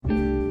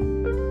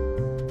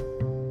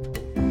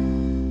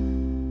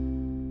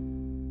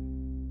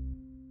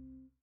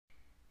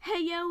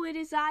it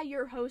is I,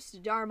 your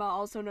host, Dharma,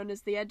 also known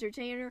as The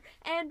Entertainer,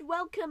 and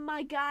welcome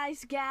my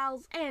guys,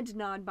 gals, and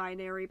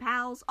non-binary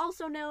pals,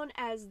 also known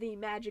as the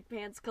Magic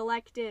Pants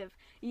Collective.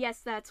 Yes,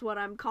 that's what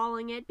I'm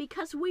calling it,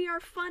 because we are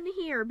fun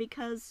here,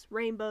 because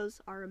rainbows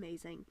are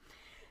amazing.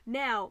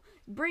 Now,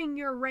 bring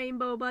your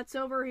rainbow butts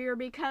over here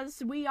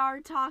because we are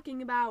talking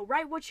about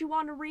write what you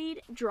want to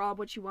read, draw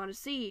what you want to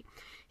see.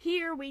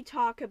 Here we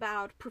talk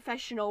about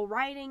professional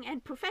writing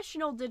and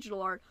professional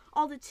digital art,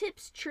 all the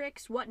tips,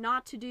 tricks, what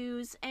not to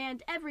do's,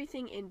 and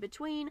everything in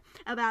between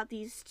about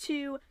these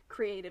two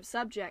creative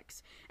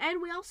subjects.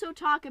 And we also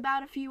talk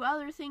about a few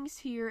other things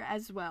here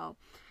as well,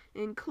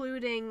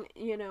 including,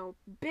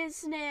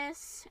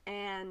 business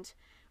and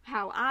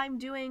how I'm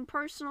doing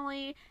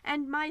personally,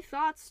 and my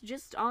thoughts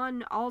just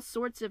on all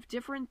sorts of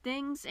different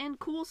things and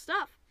cool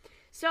stuff.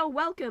 So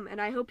welcome, and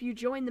I hope you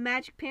join the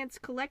Magic Pants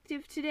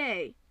Collective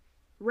today.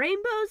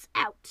 Rainbows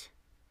out!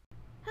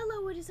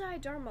 Hello, it is I,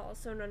 Dharma,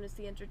 also known as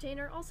The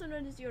Entertainer, also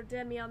known as your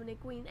Demi-Omni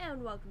Queen,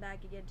 and welcome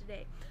back again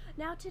today.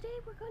 Now, today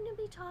we're going to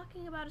be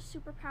talking about a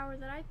superpower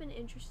that I've been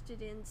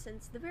interested in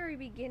since the very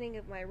beginning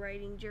of my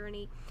writing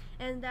journey,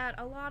 and that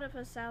a lot of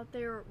us out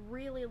there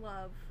really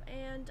love,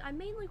 and I'm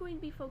mainly going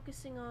to be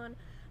focusing on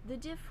the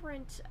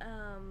different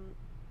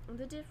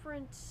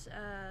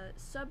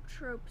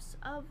subtropes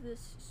of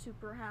this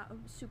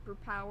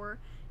superpower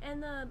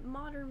and the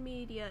modern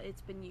media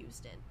it's been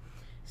used in.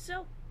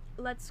 So,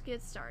 let's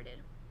get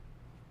started.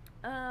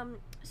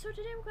 So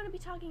today we're going to be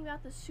talking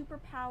about the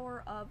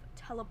superpower of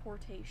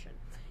teleportation.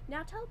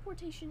 Now,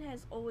 teleportation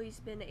has always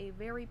been a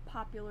very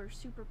popular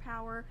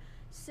superpower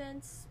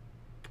since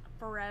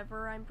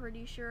forever, I'm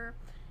pretty sure,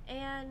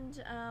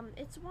 and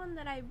it's one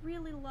that I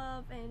really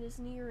love and is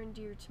near and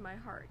dear to my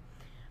heart.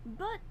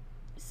 But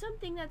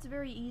something that's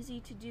very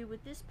easy to do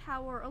with this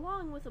power,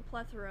 along with a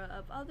plethora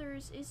of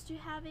others, is to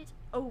have it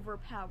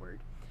overpowered.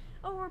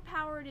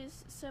 Overpowered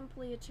is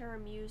simply a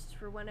term used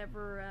for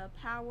whenever a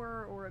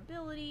power or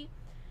ability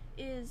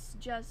is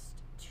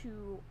just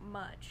too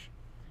much.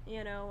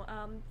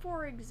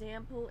 For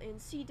example, in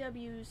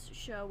CW's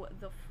show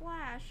The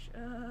Flash,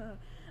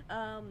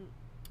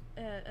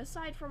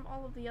 aside from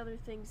all of the other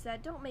things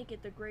that don't make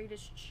it the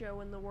greatest show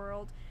in the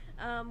world,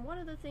 one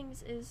of the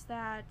things is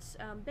that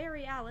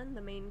Barry Allen,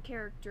 the main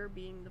character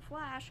being The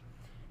Flash,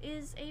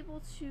 is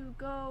able to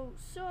go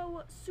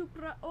so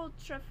super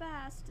ultra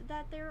fast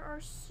that there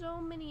are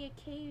so many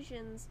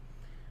occasions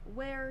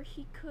where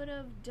he could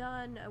have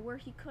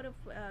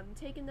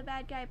taken the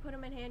bad guy, put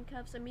him in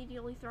handcuffs,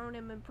 immediately thrown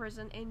him in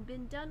prison, and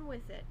been done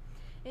with it.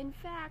 In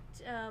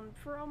fact,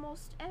 for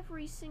almost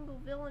every single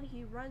villain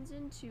he runs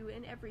into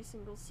in every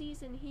single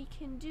season, he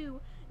can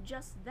do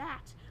just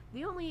that.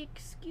 The only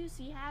excuse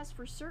he has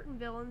for certain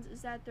villains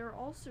is that they're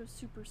also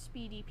super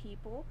speedy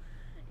people,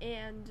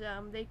 and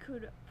they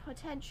could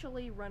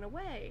potentially run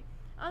away,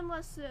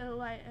 unless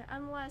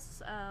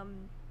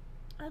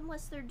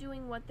they're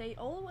doing what they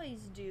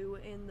always do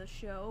in the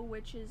show,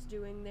 which is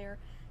doing their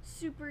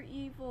super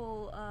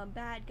evil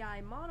bad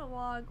guy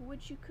monologue,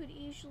 which you could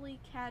easily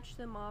catch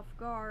them off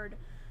guard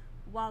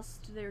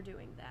whilst they're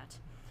doing that.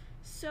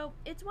 So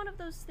it's one of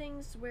those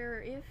things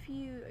where if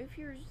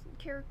your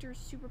character's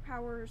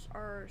superpowers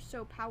are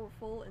so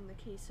powerful, in the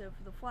case of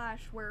The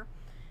Flash, where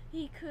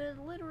he could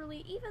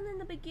literally, even in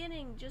the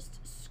beginning, just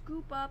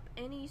scoop up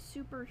any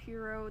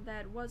superhero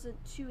that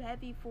wasn't too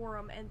heavy for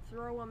him and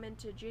throw him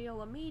into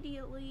jail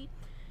immediately,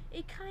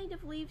 it kind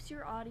of leaves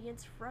your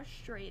audience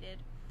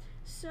frustrated.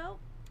 So,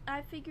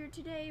 I figured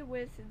today,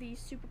 with the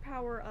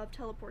superpower of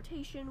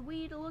teleportation,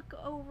 we'd look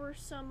over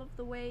some of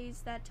the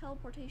ways that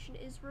teleportation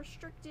is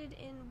restricted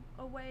in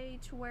a way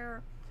to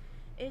where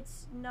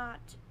it's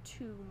not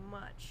too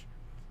much.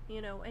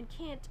 And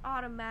can't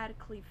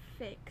automatically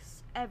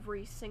fix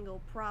every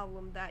single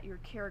problem that your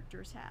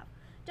characters have.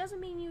 Doesn't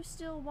mean your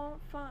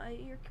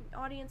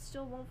audience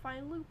still won't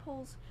find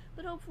loopholes,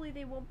 but hopefully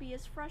they won't be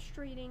as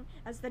frustrating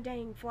as the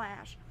dang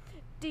Flash.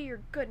 Dear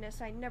goodness,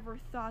 I never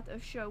thought a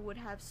show would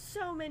have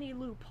so many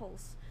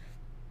loopholes.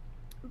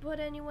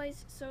 But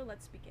anyways, so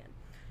let's begin.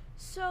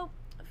 So,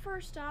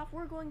 first off,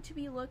 we're going to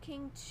be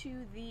looking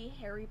to the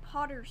Harry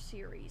Potter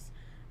series,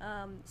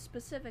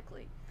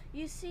 specifically.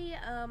 You see,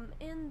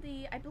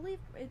 I believe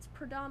it's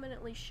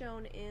predominantly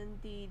shown in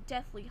the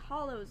Deathly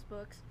Hallows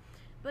books,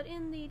 but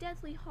in the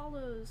Deathly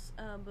Hallows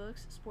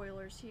books,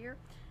 spoilers here,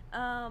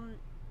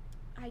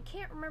 I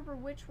can't remember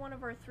which one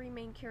of our three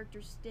main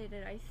characters did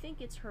it. I think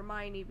it's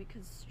Hermione,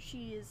 because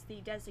she is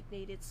the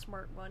designated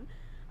smart one.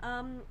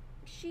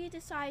 She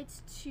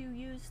decides to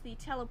use the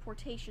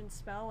teleportation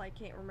spell, I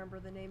can't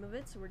remember the name of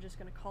it, so we're just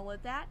going to call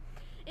it that,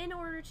 in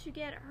order to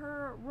get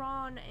her,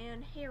 Ron,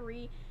 and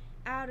Harry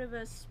out of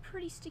a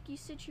pretty sticky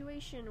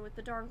situation with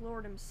the Dark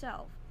Lord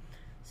himself.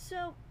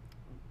 So,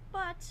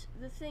 but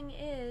the thing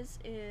is,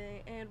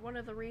 and one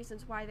of the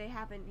reasons why they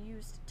haven't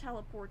used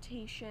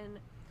teleportation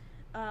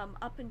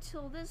up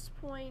until this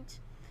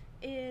point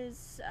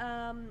is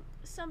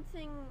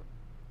something,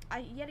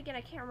 yet again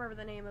I can't remember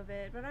the name of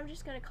it, but I'm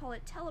just going to call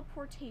it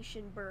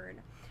teleportation burn.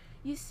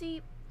 You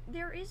see,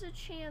 there is a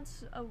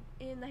chance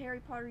in the Harry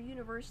Potter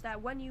universe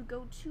that when you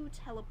go to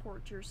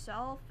teleport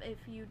yourself, if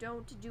you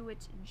don't do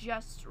it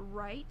just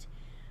right,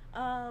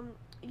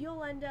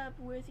 you'll end up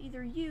with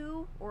either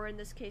you, or in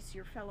this case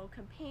your fellow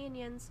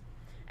companions,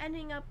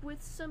 ending up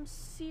with some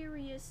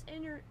serious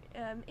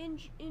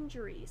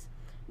injuries.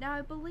 Now,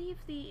 I believe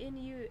the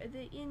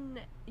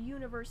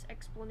in-universe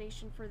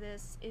explanation for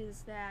this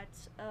is that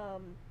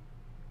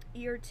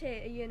you're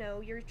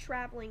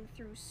traveling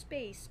through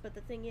space, but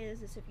the thing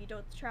is if you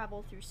don't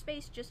travel through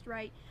space just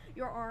right,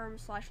 your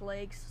arms /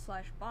 legs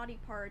 / body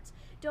parts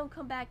don't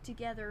come back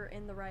together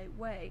in the right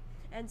way,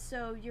 and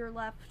so you're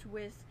left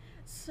with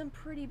some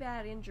pretty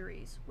bad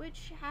injuries,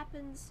 which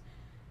happens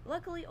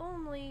luckily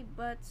only,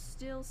 but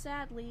still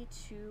sadly,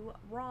 to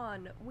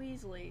Ron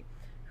Weasley,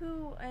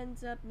 who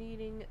ends up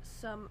needing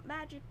some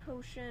magic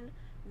potion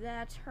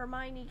that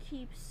Hermione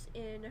keeps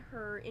in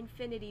her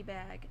infinity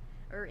bag,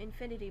 or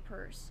infinity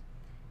purse.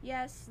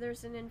 Yes,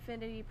 there's an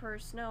infinity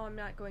purse. No, I'm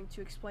not going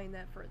to explain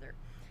that further.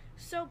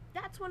 So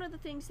that's one of the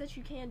things that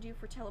you can do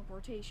for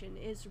teleportation,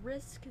 is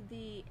risk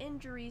the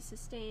injury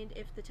sustained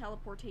if the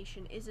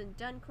teleportation isn't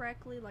done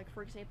correctly. Like,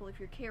 for example, if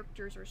your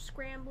characters are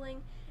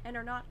scrambling and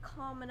are not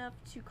calm enough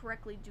to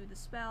correctly do the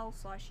spell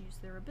 / use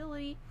their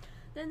ability,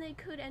 then they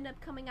could end up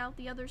coming out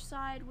the other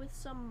side with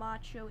some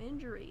macho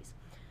injuries.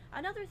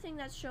 Another thing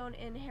that's shown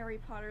in Harry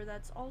Potter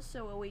that's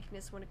also a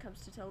weakness when it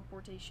comes to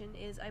teleportation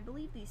is, I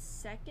believe, the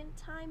second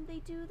time they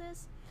do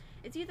this.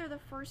 It's either the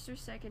first or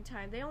second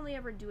time. They only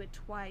ever do it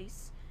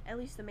twice, at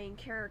least the main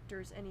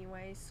characters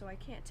anyway, so I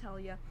can't tell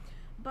you.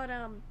 But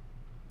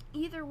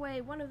either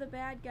way, one of the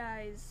bad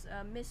guys,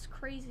 Miss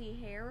Crazy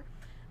Hair,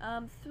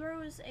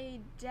 throws a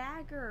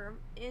dagger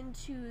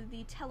into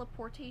the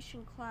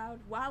teleportation cloud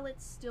while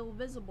it's still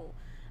visible,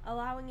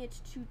 allowing it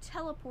to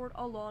teleport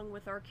along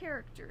with our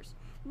characters.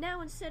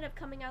 Now, instead of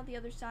coming out the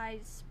other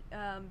side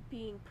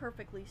being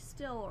perfectly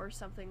still or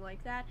something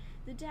like that,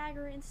 the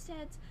dagger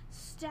instead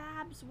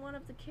stabs one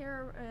of the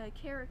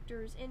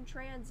characters in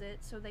transit,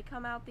 so they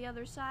come out the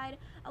other side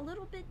a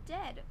little bit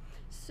dead.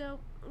 So,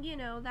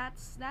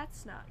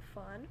 that's not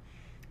fun.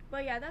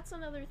 But yeah, that's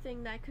another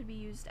thing that could be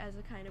used as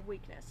a kind of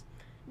weakness.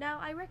 Now,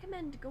 I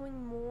recommend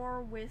going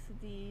more with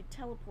the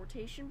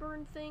teleportation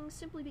burn thing,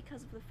 simply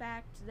because of the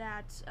fact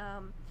that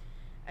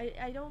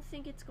I don't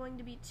think it's going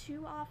to be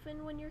too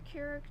often when your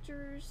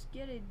characters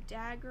get a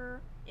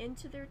dagger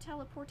into their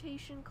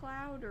teleportation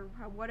cloud, or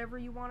whatever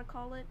you want to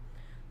call it.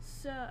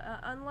 So,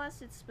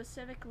 unless it's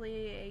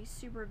specifically a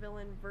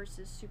supervillain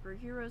versus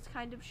superheroes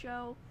kind of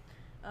show.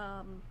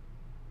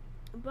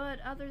 But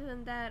other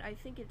than that, I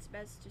think it's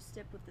best to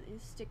stick with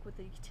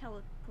the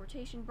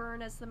teleportation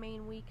burn as the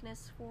main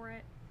weakness for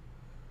it.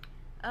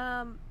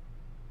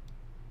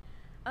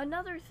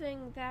 Another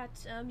thing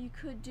that you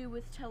could do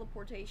with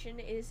teleportation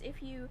is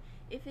if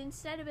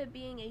instead of it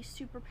being a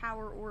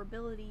superpower or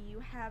ability, you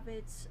have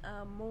it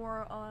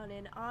more on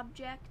an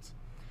object.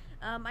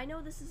 I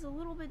know this is a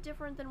little bit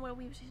different than what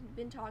we've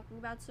been talking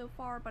about so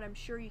far, but I'm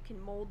sure you can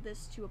mold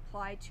this to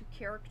apply to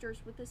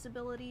characters with this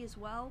ability as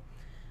well.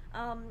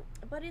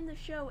 But in the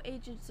show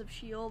Agents of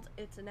S.H.I.E.L.D.,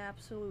 it's an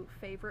absolute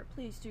favorite.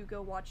 Please do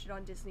go watch it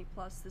on Disney+.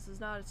 This is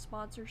not a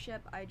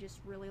sponsorship, I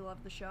just really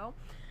love the show.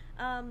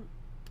 On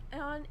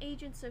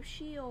Agents of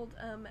S.H.I.E.L.D.,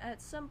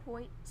 at some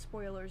point,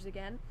 spoilers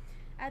again,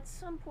 at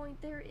some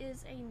point there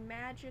is a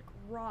magic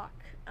rock.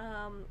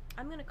 I'm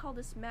gonna call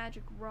this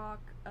magic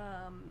rock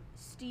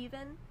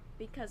Steven,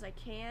 because I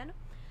can.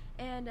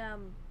 And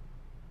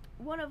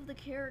one of the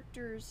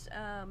characters,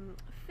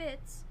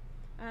 Fitz,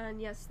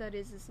 and yes, that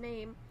is his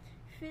name,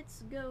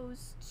 Fitz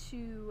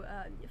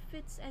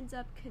ends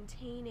up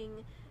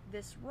containing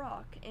this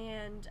rock,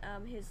 and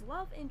his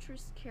love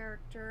interest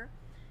character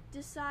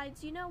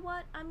decides, you know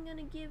what, I'm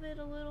gonna give it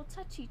a little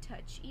touchy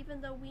touch,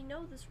 even though we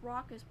know this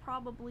rock is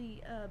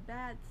probably a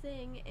bad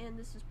thing, and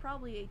this is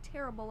probably a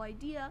terrible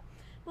idea,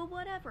 but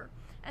whatever.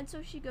 And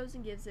so she goes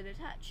and gives it a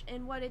touch,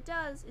 and what it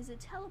does is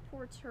it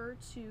teleports her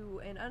to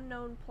an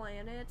unknown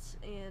planet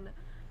in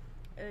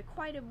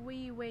quite a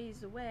wee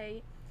ways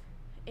away,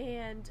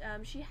 and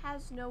she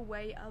has no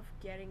way of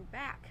getting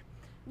back.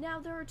 Now,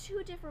 there are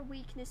two different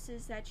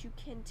weaknesses that you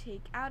can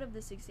take out of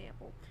this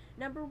example.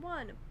 Number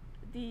one,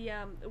 the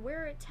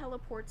where it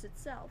teleports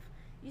itself.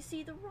 You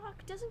see, the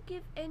rock doesn't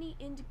give any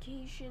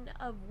indication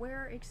of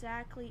where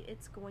exactly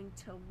it's going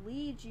to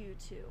lead you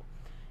to,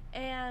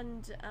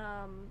 and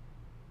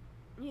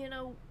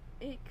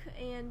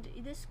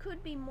this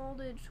could be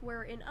molded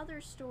where in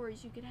other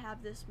stories you could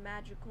have this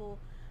magical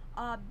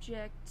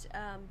object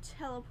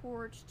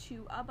teleport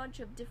to a bunch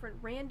of different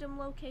random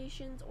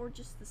locations or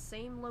just the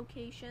same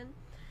location.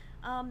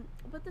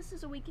 But this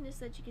is a weakness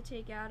that you can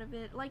take out of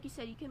it. Like you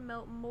said, you can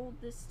mold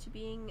this to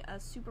being a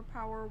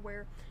superpower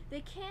where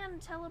they can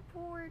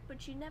teleport,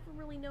 but you never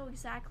really know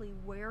exactly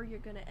where you're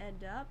going to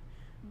end up.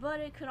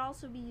 But it could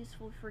also be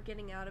useful for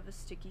getting out of a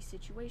sticky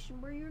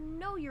situation where you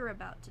know you're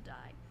about to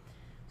die.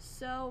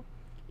 So,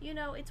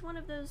 it's one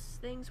of those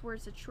things where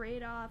it's a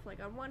trade-off.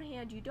 Like, on one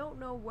hand, you don't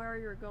know where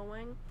you're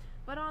going,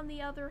 But on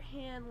the other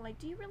hand, like,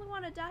 do you really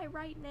want to die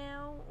right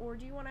now, or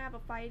do you want to have a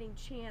fighting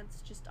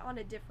chance just on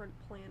a different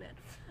planet?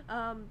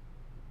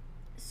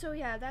 So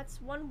yeah,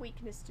 that's one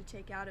weakness to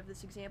take out of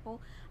this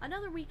example.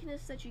 Another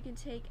weakness that you can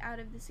take out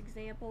of this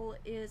example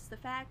is the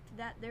fact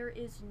that there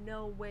is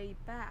no way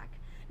back.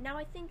 Now,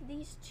 I think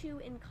these two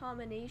in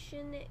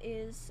combination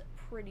is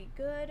pretty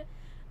good,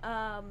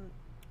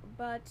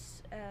 but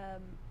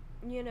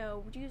you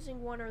know,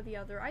 using one or the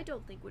other I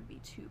don't think would be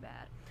too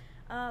bad.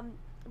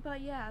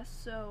 But yeah,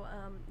 so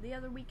the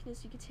other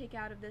weakness you could take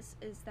out of this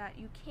is that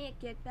you can't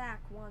get back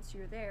once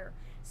you're there.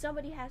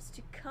 Somebody has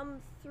to come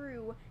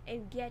through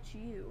and get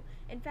you.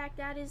 In fact,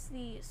 that is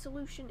the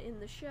solution in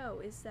the show,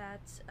 is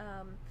that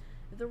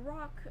The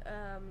Rock,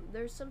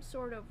 there's some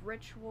sort of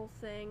ritual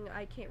thing.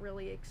 I can't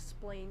really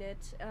explain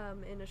it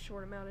in a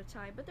short amount of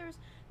time, but there's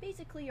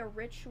basically a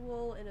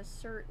ritual in a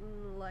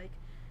certain, like,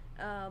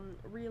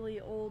 really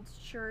old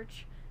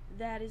church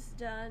that is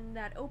done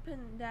that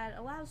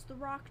allows The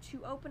Rock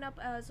to open up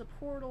as a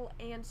portal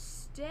and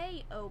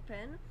stay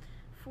open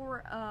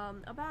for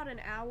about an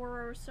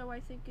hour or so,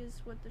 I think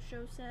is what the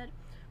show said,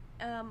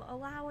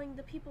 allowing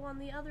the people on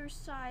the other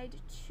side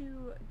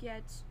to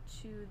get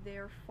to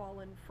their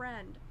fallen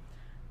friend.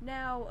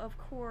 Now, of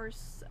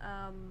course,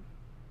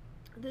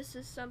 this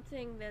is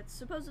something that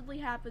supposedly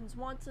happens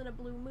once in a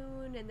blue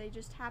moon, and they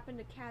just happen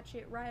to catch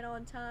it right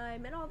on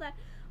time, and all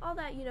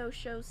that, you know,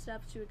 show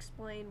stuff to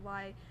explain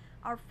why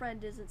our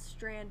friend isn't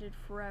stranded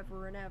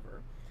forever and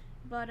ever.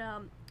 But,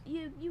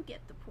 you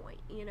get the point,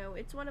 you know.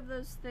 It's one of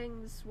those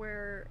things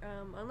where,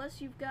 unless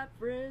you've got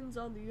friends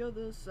on the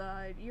other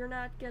side, you're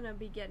not gonna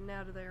be getting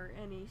out of there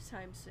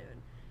anytime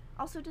soon.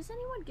 Also, does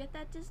anyone get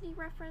that Disney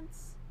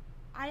reference?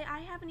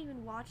 I haven't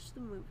even watched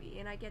the movie,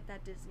 and I get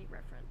that Disney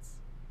reference.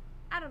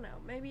 I don't know,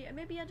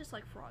 maybe I just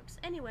like frogs.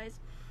 Anyways,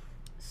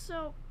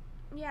 so,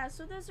 yeah,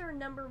 so those are a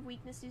number of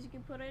weaknesses you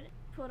can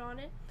put on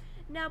it.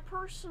 Now,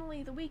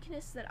 personally, the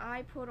weakness that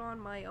I put on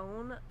my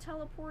own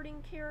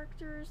teleporting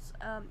characters,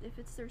 if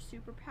it's their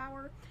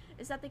superpower,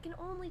 is that they can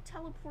only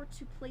teleport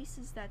to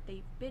places that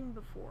they've been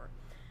before.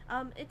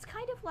 It's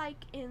kind of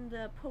like in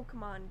the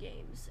Pokemon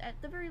games,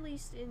 at the very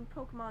least in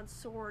Pokemon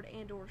Sword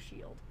and or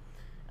Shield,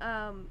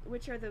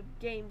 which are the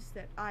games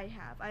that I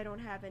have. I don't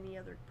have any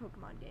other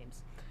Pokemon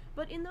games.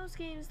 But in those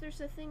games,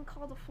 there's a thing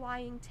called a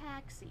flying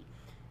taxi.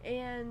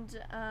 And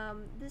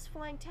this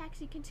flying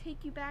taxi can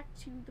take you back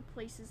to the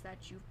places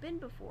that you've been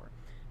before.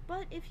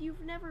 But if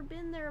you've never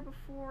been there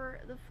before,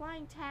 the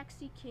flying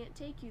taxi can't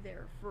take you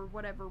there for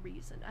whatever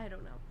reason. I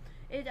don't know.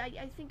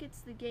 I think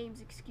it's the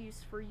game's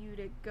excuse for you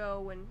to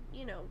go and,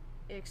 you know,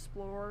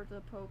 explore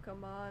the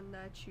Pokemon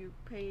that you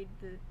paid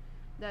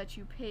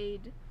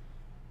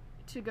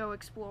to go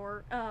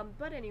explore.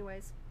 But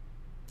anyways.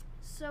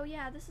 So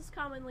yeah, this is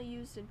commonly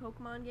used in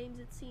Pokemon games,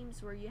 it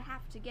seems, where you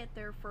have to get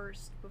there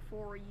first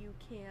before you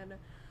can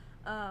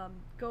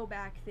go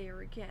back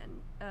there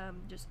again,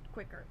 just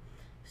quicker.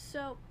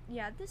 So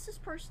yeah, this is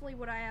personally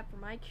what I have for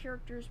my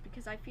characters,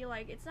 because I feel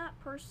like it's not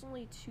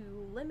personally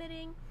too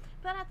limiting,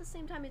 but at the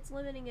same time it's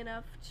limiting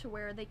enough to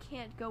where they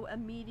can't go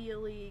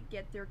immediately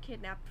get their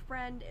kidnapped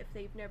friend if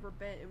they've never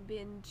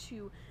been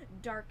to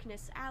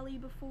Darkness Alley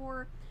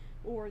before,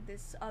 or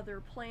this other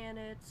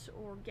planet,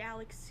 or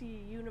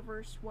galaxy,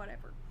 universe,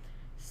 whatever.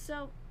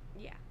 So,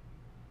 yeah.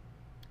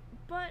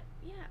 But,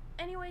 yeah.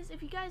 Anyways,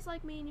 if you guys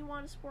like me and you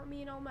want to support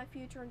me in all my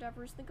future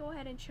endeavors, then go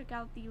ahead and check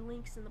out the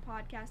links in the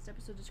podcast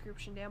episode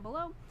description down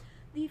below.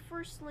 The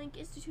first link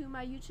is to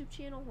my YouTube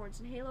channel,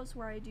 Horns and Halos,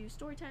 where I do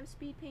storytime,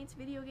 speed paints,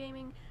 video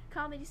gaming,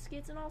 comedy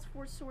skits, and all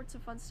sorts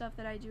of fun stuff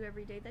that I do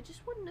every day that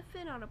just wouldn't have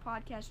fit on a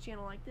podcast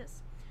channel like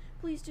this.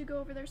 Please do go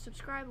over there,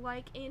 subscribe,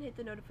 like, and hit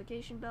the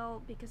notification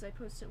bell, because I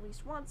post at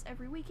least once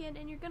every weekend,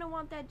 and you're going to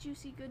want that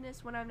juicy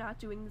goodness when I'm not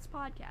doing this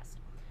podcast.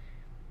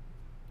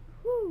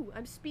 Whoo!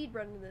 I'm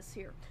speedrunning this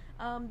here.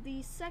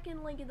 The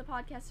second link in the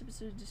podcast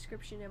episode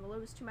description down below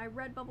is to my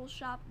Redbubble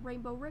shop,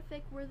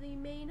 Rainbowrific, where the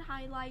main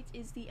highlight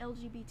is the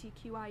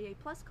LGBTQIA+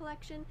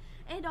 collection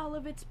and all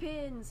of its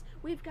pins.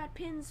 We've got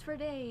pins for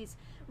days.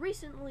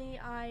 Recently,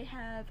 I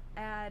have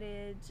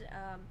added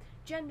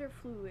gender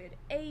fluid,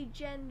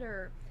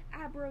 agender,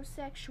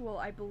 abrosexual,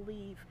 I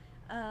believe.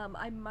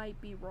 I might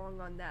be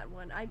wrong on that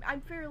one.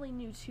 I'm fairly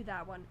new to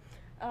that one.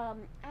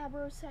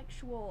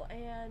 Abrosexual,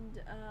 and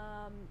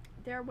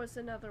there was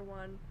another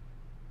one.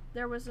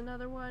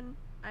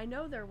 I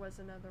know there was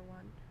another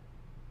one.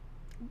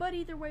 But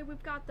either way,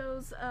 we've got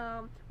those.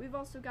 We've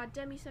also got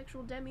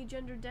demisexual,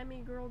 demigender,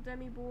 demigirl,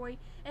 demiboy,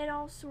 and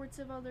all sorts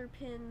of other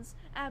pins.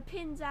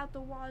 Pins out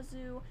the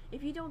wazoo.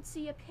 If you don't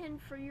see a pin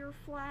for your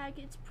flag,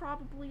 it's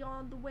probably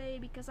on the way,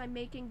 because I'm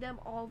making them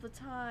all the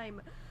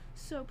time.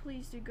 So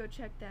please do go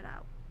check that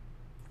out.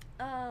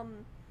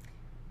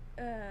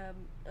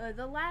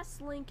 The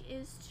last link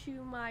is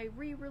to my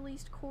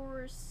re-released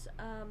course,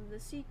 The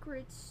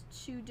Secrets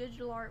to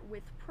Digital Art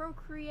with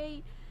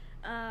Procreate,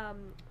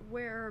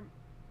 where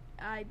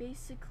I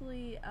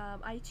basically,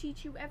 I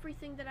teach you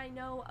everything that I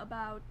know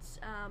about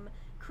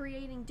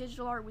creating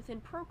digital art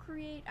within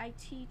Procreate. I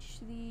teach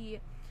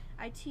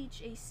I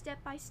teach a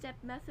step-by-step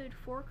method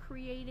for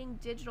creating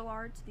digital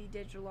art, the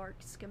digital art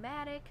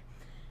schematic,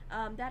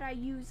 that I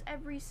use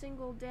every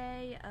single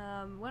day.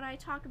 When I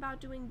talk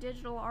about doing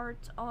digital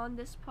art on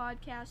this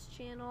podcast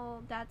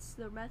channel, that's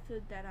the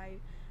method that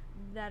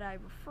I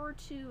refer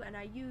to and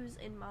I use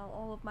in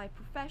all of my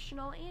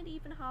professional and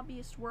even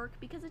hobbyist work,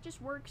 because it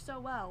just works so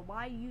well.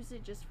 Why use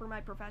it just for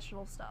my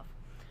professional stuff?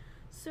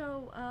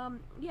 So,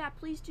 yeah,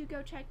 please do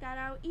go check that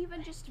out.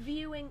 Even just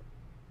viewing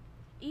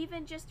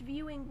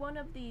one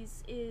of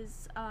these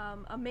is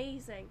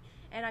amazing.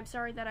 And I'm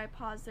sorry that I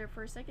paused there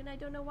for a second. I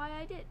don't know why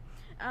I did.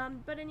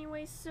 But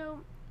anyway,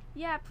 so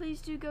yeah,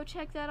 please do go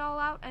check that all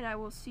out, and I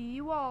will see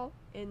you all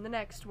in the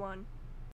next one.